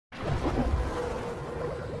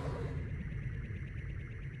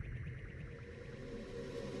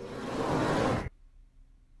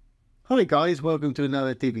Hi guys, welcome to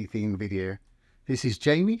another Divi theme video. This is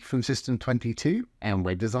Jamie from System22 and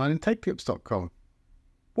webdesignandtechtips.com.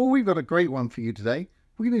 Well, we've got a great one for you today.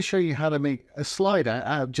 We're going to show you how to make a slider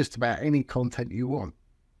out of just about any content you want.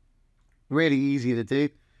 Really easy to do.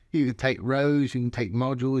 You can take rows, you can take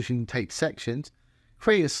modules, you can take sections,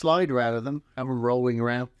 create a slider out of them, have them rolling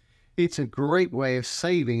around. It's a great way of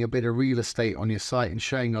saving a bit of real estate on your site and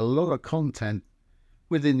showing a lot of content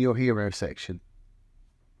within your hero section.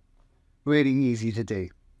 Really easy to do.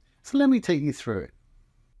 So let me take you through it.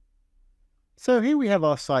 So here we have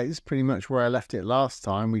our site. This is pretty much where I left it last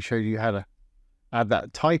time. We showed you how to add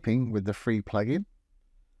that typing with the free plugin.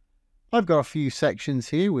 I've got a few sections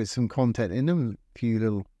here with some content in them, a few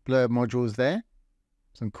little blurb modules there,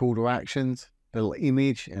 some call to actions, a little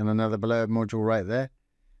image and another blurb module right there,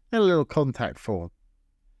 and a little contact form.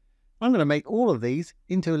 I'm going to make all of these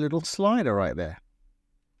into a little slider right there.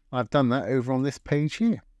 I've done that over on this page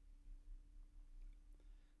here.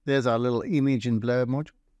 There's our little image and blurb module.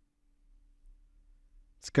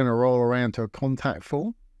 It's going to roll around to a contact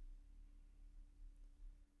form.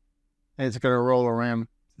 And it's going to roll around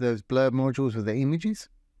those blurb modules with the images.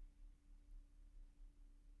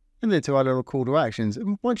 And then to our little call to actions.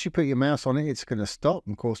 And once you put your mouse on it, it's going to stop.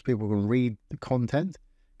 Of course, people can read the content,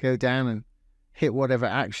 go down and hit whatever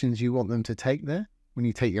actions you want them to take there. When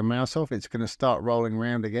you take your mouse off, it's going to start rolling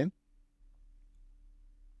around again.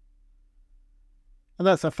 And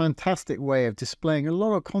that's a fantastic way of displaying a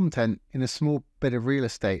lot of content in a small bit of real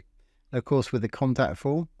estate. And of course, with the contact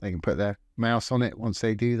form, they can put their mouse on it. Once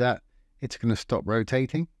they do that, it's going to stop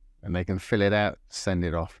rotating and they can fill it out, send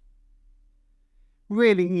it off.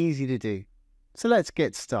 Really easy to do. So let's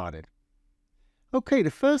get started. Okay, the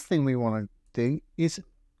first thing we want to do is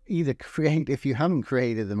either create, if you haven't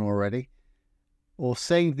created them already, or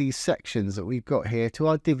save these sections that we've got here to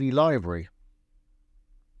our Divi library.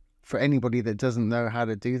 For anybody that doesn't know how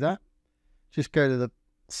to do that, just go to the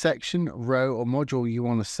section, row or module you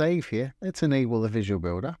want to save here. Let's enable the Visual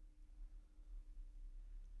Builder.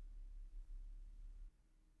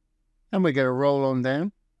 And we're going to roll on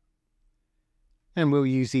down. And we'll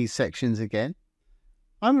use these sections again.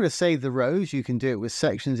 I'm going to save the rows. You can do it with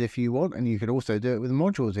sections if you want, and you could also do it with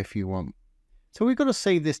modules if you want. So we've got to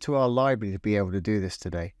save this to our library to be able to do this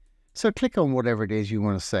today. So click on whatever it is you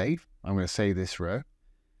want to save. I'm going to save this row.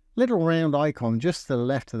 Little round icon just to the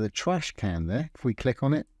left of the trash can there. If we click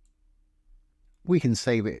on it, we can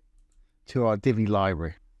save it to our Divi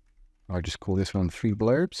library. I'll just call this one 3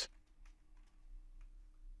 blurbs.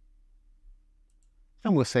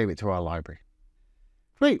 And we'll save it to our library.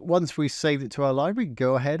 Great, once we've saved it to our library,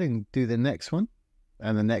 go ahead and do the next one.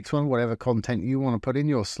 And the next one, whatever content you want to put in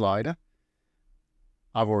your slider.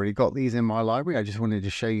 I've already got these in my library. I just wanted to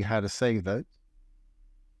show you how to save those.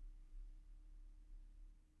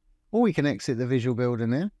 Or we can exit the Visual Builder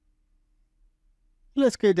now.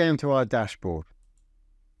 Let's go down to our dashboard.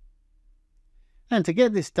 And to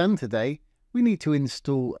get this done today, we need to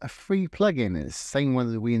install a free plugin. It's the same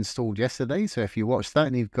one that we installed yesterday. So if you watched that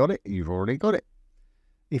and you've got it, you've already got it.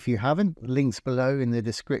 If you haven't, links below in the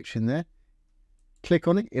description there. Click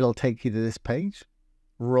on it, it'll take you to this page.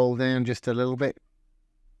 Roll down just a little bit.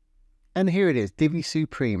 And here it is, Divi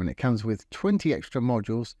Supreme, and it comes with 20 extra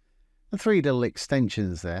modules and 3 little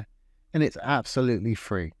extensions there. And it's absolutely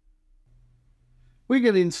free. We're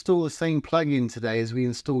going to install the same plugin today as we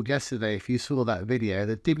installed yesterday. If you saw that video,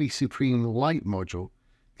 the Divi Supreme Lite module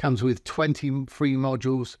comes with 20 free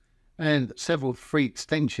modules and several free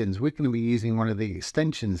extensions. We're going to be using one of the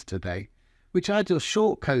extensions today, which adds a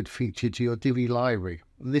shortcode feature to your Divi library.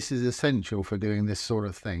 This is essential for doing this sort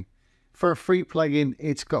of thing. For a free plugin,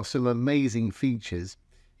 it's got some amazing features.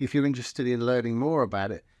 If you're interested in learning more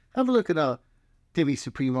about it, have a look at our Divi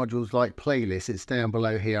Supreme Modules Lite playlist. It's down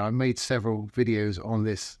below here. I made several videos on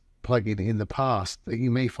this plugin in the past that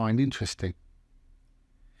you may find interesting.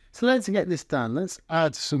 So let's get this done. Let's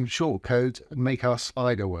add some shortcodes and make our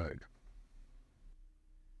slider work.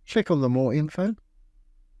 Click on the More Info.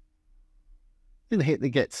 Then hit the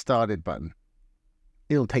Get Started button.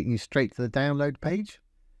 It'll take you straight to the download page.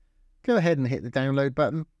 Go ahead and hit the download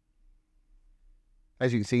button.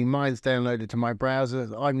 As you can see, mine's downloaded to my browser.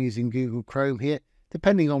 I'm using Google Chrome here.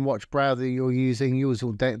 Depending on which browser you're using, yours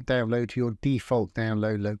will download to your default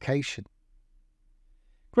download location.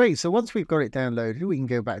 Great, so once we've got it downloaded, we can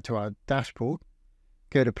go back to our dashboard,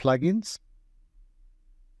 go to Plugins,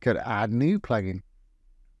 go to Add New Plugin.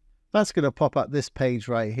 That's going to pop up this page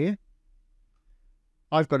right here.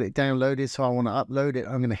 I've got it downloaded, so I want to upload it.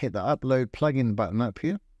 I'm going to hit the Upload Plugin button up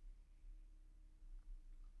here.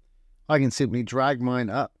 I can simply drag mine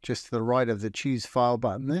up just to the right of the Choose File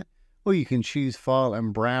button there, or you can choose File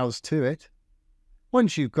and Browse to it.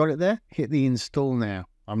 Once you've got it there, hit the Install Now.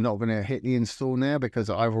 I'm not going to hit the Install Now because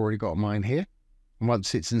I've already got mine here. And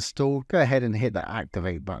once it's installed, go ahead and hit that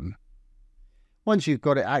Activate button. Once you've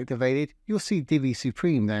got it activated, you'll see Divi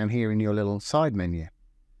Supreme down here in your little side menu.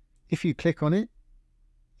 If you click on it,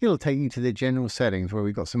 it'll take you to the general settings where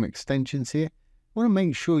we've got some extensions here. You want to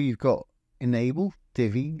make sure you've got Enable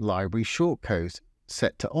Divi Library Shortcodes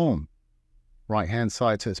set to On. Right hand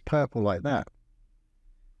side so it's purple like that.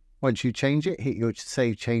 Once you change it, hit your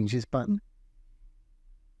Save Changes button.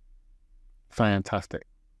 Fantastic.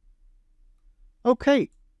 Okay.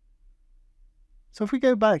 So if we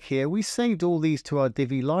go back here, we saved all these to our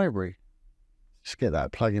Divi library. Just get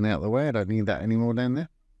that plugin out of the way. I don't need that anymore down there.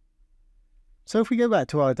 So if we go back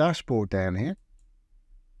to our dashboard down here,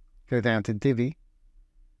 go down to Divi,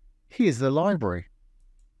 here's the library.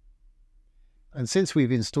 And since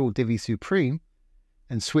we've installed Divi Supreme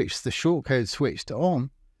and switched the shortcode switch to On,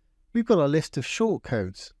 we've got a list of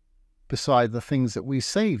shortcodes beside the things that we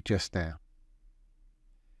saved just now.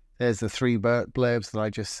 There's the 3 blurbs that I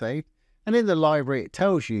just saved. And in the library, it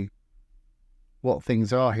tells you what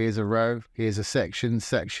things are. Here's a row, here's a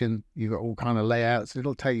section. You've got all kind of layouts.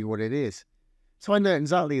 It'll tell you what it is. So I know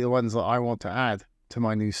exactly the ones that I want to add to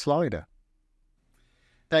my new slider.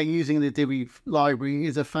 Now, using the Divi library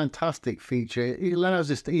is a fantastic feature. It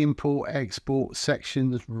allows us to import, export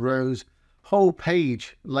sections, rows, whole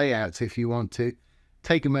page layouts if you want to.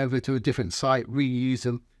 Take them over to a different site, reuse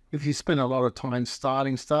them. If you spend a lot of time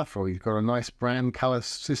styling stuff or you've got a nice brand color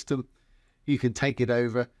system, you can take it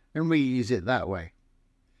over and reuse it that way.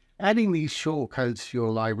 Adding these shortcodes to your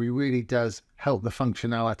library really does help the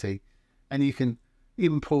functionality, and you can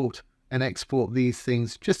import and export these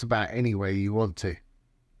things just about any way you want to.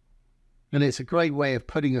 And it's a great way of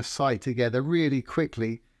putting a site together really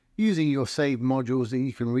quickly using your saved modules that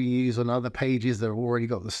you can reuse on other pages that have already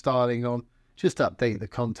got the styling on. Just update the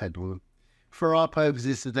content with them. For our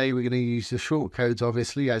purposes today, we're going to use the shortcodes,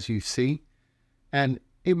 obviously, as you've seen, and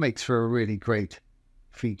it makes for a really great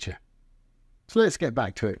feature. So let's get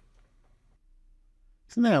back to it.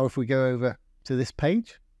 So now if we go over to this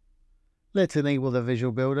page, let's enable the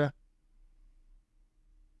Visual Builder.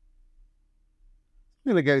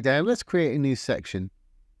 I'm going to go down. Let's create a new section.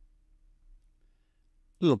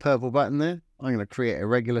 Little purple button there. I'm going to create a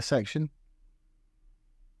regular section.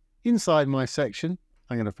 Inside my section,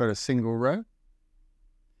 I'm going to put a single row.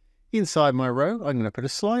 Inside my row, I'm going to put a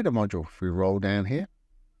slider module. If we roll down here,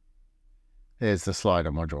 there's the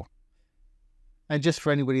slider module. And just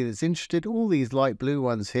for anybody that's interested, all these light blue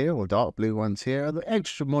ones here, or dark blue ones here, are the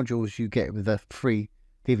extra modules you get with the free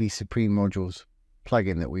Divi Supreme modules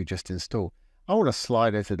plugin that we just installed. I want a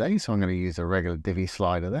slider today, so I'm going to use a regular Divi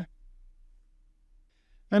slider there.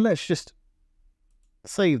 And let's just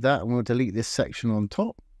save that, and we'll delete this section on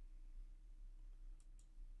top.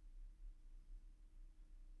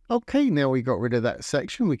 Okay, now we got rid of that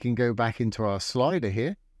section, we can go back into our slider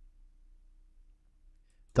here.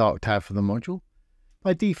 Dark tab for the module.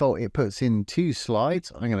 By default, it puts in 2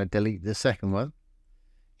 slides. I'm going to delete the second one.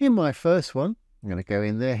 In my first one, I'm going to go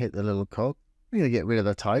in there, hit the little cog. I'm going to get rid of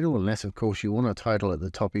the title, unless, of course, you want a title at the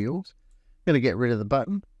top of yours. I'm going to get rid of the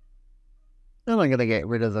button. And I'm going to get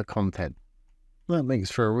rid of the content. That makes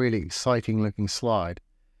for a really exciting looking slide.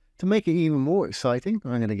 To make it even more exciting,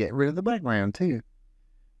 I'm going to get rid of the background too.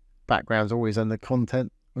 Background's always under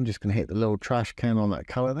content. I'm just going to hit the little trash can on that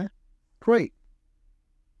color there. Great.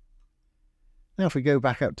 Now if we go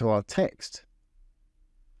back up to our text,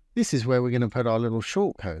 this is where we're going to put our little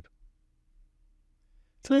shortcode.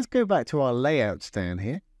 So let's go back to our layouts down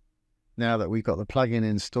here. Now that we've got the plugin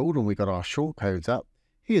installed and we've got our shortcodes up,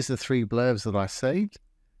 here's the 3 blurbs that I saved.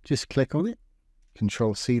 Just click on it,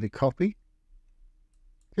 Control C to copy.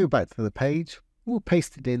 Go back to the page, we'll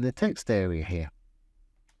paste it in the text area here.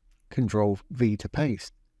 Control V to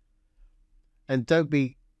paste. And don't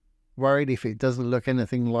be worried if it doesn't look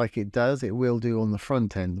anything like it does. It will do on the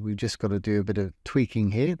front end. We've just got to do a bit of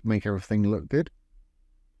tweaking here to make everything look good.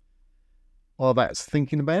 While that's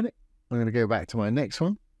thinking about it, I'm going to go back to my next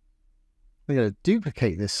one. I'm going to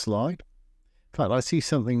duplicate this slide. In fact, I see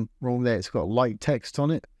something wrong there. It's got light text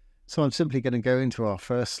on it. So I'm simply going to go into our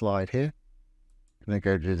first slide here. I'm going to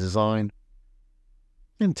go to Design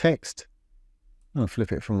and Text. I'll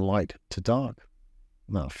flip it from light to dark.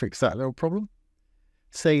 And that'll fix that little problem.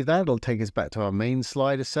 Save that. It'll take us back to our main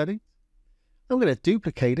slider setting. I'm going to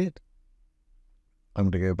duplicate it. I'm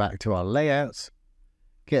going to go back to our layouts.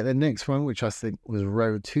 Get the next one, which I think was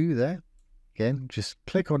row 2 there. Again, just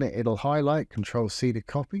click on it. It'll highlight. Control C to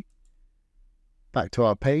copy. Back to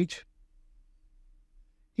our page.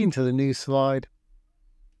 Into the new slide.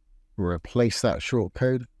 We'll replace that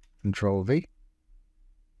shortcode, Control V.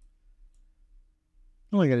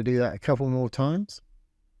 I'm going to do that a couple more times.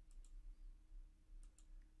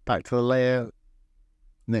 Back to the layout.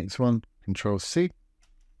 Next one, Control C.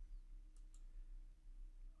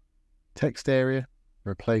 Text area,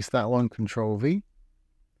 replace that one, Control V.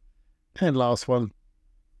 And last one,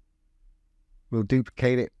 we'll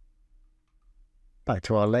duplicate it. Back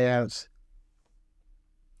to our layouts.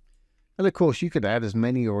 And of course, you could add as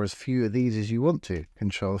many or as few of these as you want to.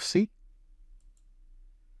 Control C.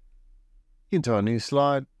 Into our new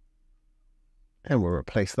slide. And we'll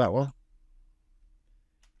replace that one.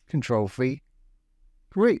 Control V.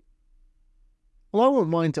 Great. Well, I want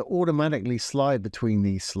mine to automatically slide between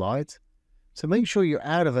these slides. So make sure you're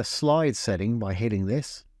out of a slide setting by hitting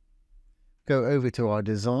this. Go over to our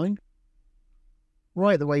design.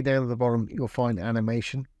 Right the way down at the bottom, you'll find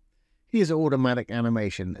animation. Here's automatic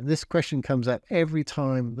animation. This question comes up every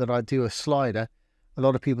time that I do a slider. A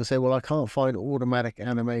lot of people say, well, I can't find automatic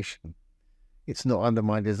animation. It's not under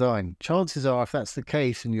my design. Chances are, if that's the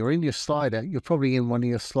case and you're in your slider, you're probably in one of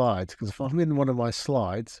your slides. Because if I'm in one of my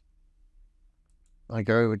slides, I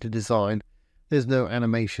go over to design, there's no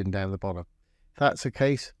animation down the bottom. If that's the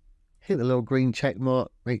case, hit the little green check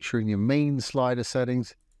mark, make sure in your main slider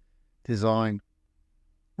settings, design,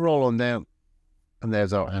 roll on down, and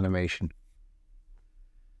there's our animation.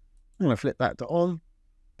 I'm going to flip that to on.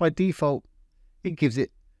 By default, it gives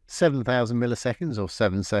it 7,000 milliseconds or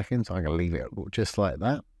 7 seconds. I'm going to leave it just like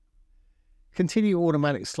that. Continue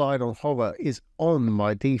automatic slide on hover is on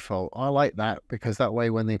my default. I like that because that way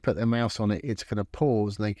when they put their mouse on it, it's going to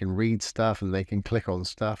pause and they can read stuff and they can click on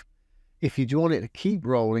stuff. If you want it to keep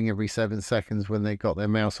rolling every 7 seconds when they got their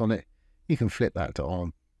mouse on it, you can flip that to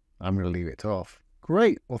on. I'm going to leave it to off.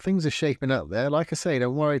 Great. Well, things are shaping up there. Like I say,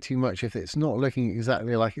 don't worry too much if it's not looking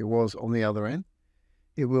exactly like it was on the other end.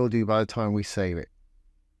 It will do by the time we save it.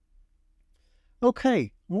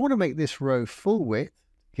 Okay, I want to make this row full width,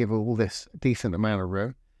 give all this a decent amount of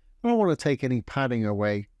row. And I want to take any padding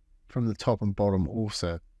away from the top and bottom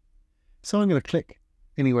also. So I'm going to click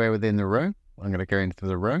anywhere within the row. I'm going to go into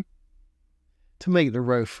the row. To make the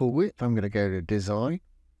row full width, I'm going to go to Design,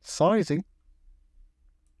 Sizing,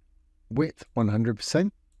 Width 100%.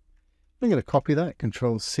 I'm going to copy that,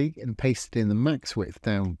 Control C, and paste it in the max width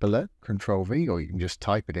down below, Control V, or you can just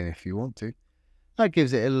type it in if you want to. That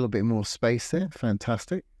gives it a little bit more space there.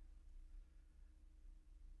 Fantastic.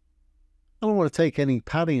 I don't want to take any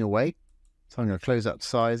padding away, so I'm going to close up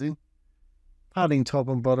Sizing. Padding top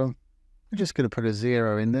and bottom. I'm just going to put a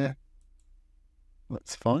 0 in there.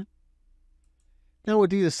 That's fine. Now we'll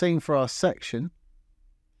do the same for our section.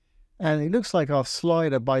 And it looks like our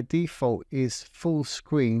slider by default is full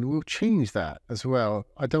screen. We'll change that as well.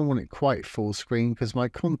 I don't want it quite full screen because my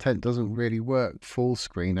content doesn't really work full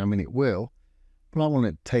screen. I mean, it will. But I want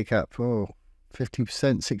it to take up 50%,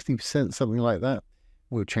 60%, something like that.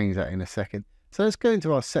 We'll change that in a second. So let's go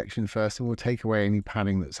into our section first and we'll take away any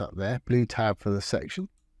padding that's up there. Blue tab for the section.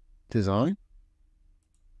 Design.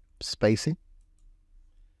 Spacing.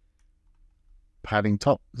 Padding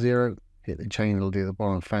top, 0. Hit the chain, it'll do the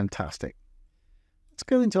bottom. Fantastic. Let's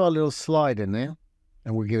go into our little slider now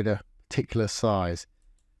and we'll give it a particular size.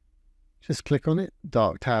 Just click on it.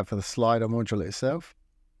 Dark tab for the slider module itself.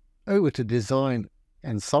 Over to Design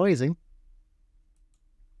and Sizing.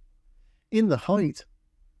 In the height,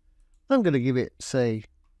 I'm going to give it, say,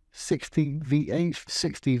 60 VH,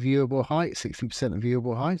 60 viewable height, 60% of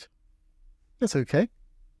viewable height. That's okay.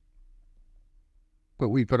 But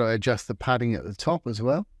we've got to adjust the padding at the top as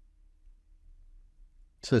well.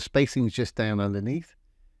 So spacing is just down underneath.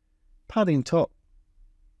 Padding top,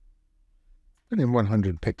 put in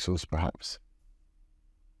 100 pixels perhaps.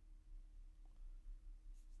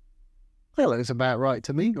 Well, it's about right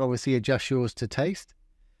to me. Obviously adjust yours to taste.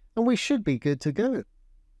 And we should be good to go.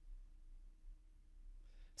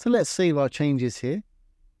 So let's save our changes here.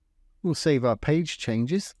 We'll save our page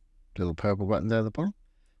changes. Little purple button down the bottom.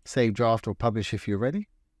 Save draft or publish if you're ready.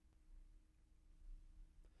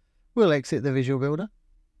 We'll exit the Visual Builder.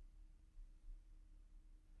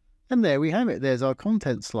 And there we have it. There's our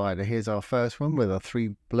content slider. Here's our first one with our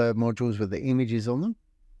 3 blurb modules with the images on them.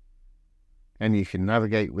 And you can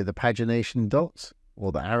navigate with the pagination dots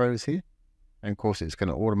or the arrows here. And of course, it's going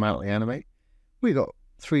to automatically animate. We've got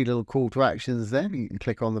 3 little call to actions there. You can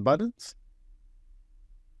click on the buttons.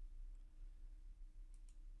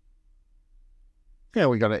 Yeah,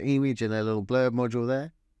 we got an image and a little blurb module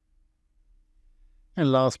there.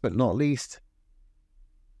 And last but not least,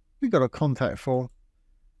 we've got a contact form.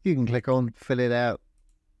 You can click on, fill it out,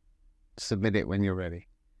 submit it when you're ready.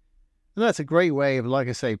 And that's a great way of, like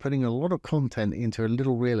I say, putting a lot of content into a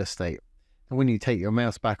little real estate. And when you take your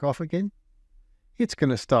mouse back off again, it's going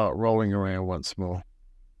to start rolling around once more.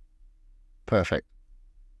 Perfect.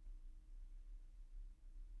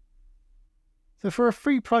 So for a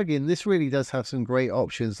free plugin, this really does have some great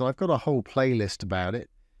options. I've got a whole playlist about it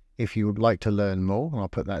if you would like to learn more. I'll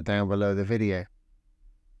put that down below the video.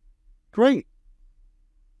 Great.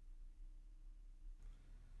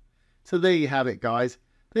 So there you have it, guys.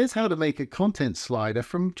 There's how to make a content slider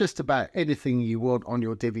from just about anything you want on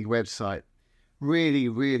your Divi website. Really,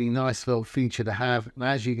 really nice little feature to have. And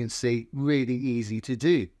as you can see, really easy to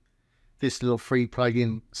do. This little free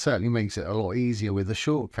plugin certainly makes it a lot easier with the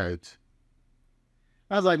shortcodes.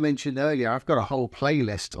 As I mentioned earlier, I've got a whole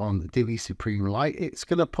playlist on the Divi Supreme Lite. It's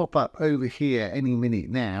going to pop up over here any minute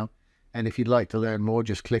now. And if you'd like to learn more,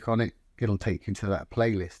 just click on it. It'll take you to that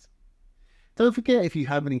playlist. Don't forget, if you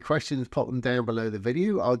have any questions, pop them down below the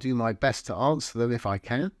video. I'll do my best to answer them if I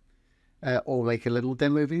can. Or make a little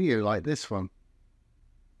demo video like this one.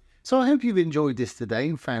 So I hope you've enjoyed this today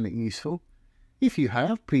and found it useful. If you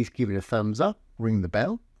have, please give it a thumbs up, ring the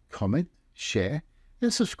bell, comment, share,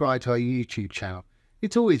 and subscribe to our YouTube channel.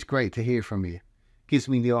 It's always great to hear from you. Gives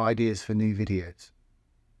me new ideas for new videos.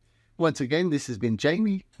 Once again, this has been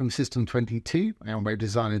Jamie from System22 and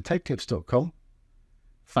webdesignandtechtips.com.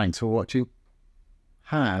 Thanks for watching.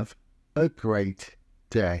 Have a great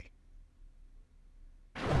day.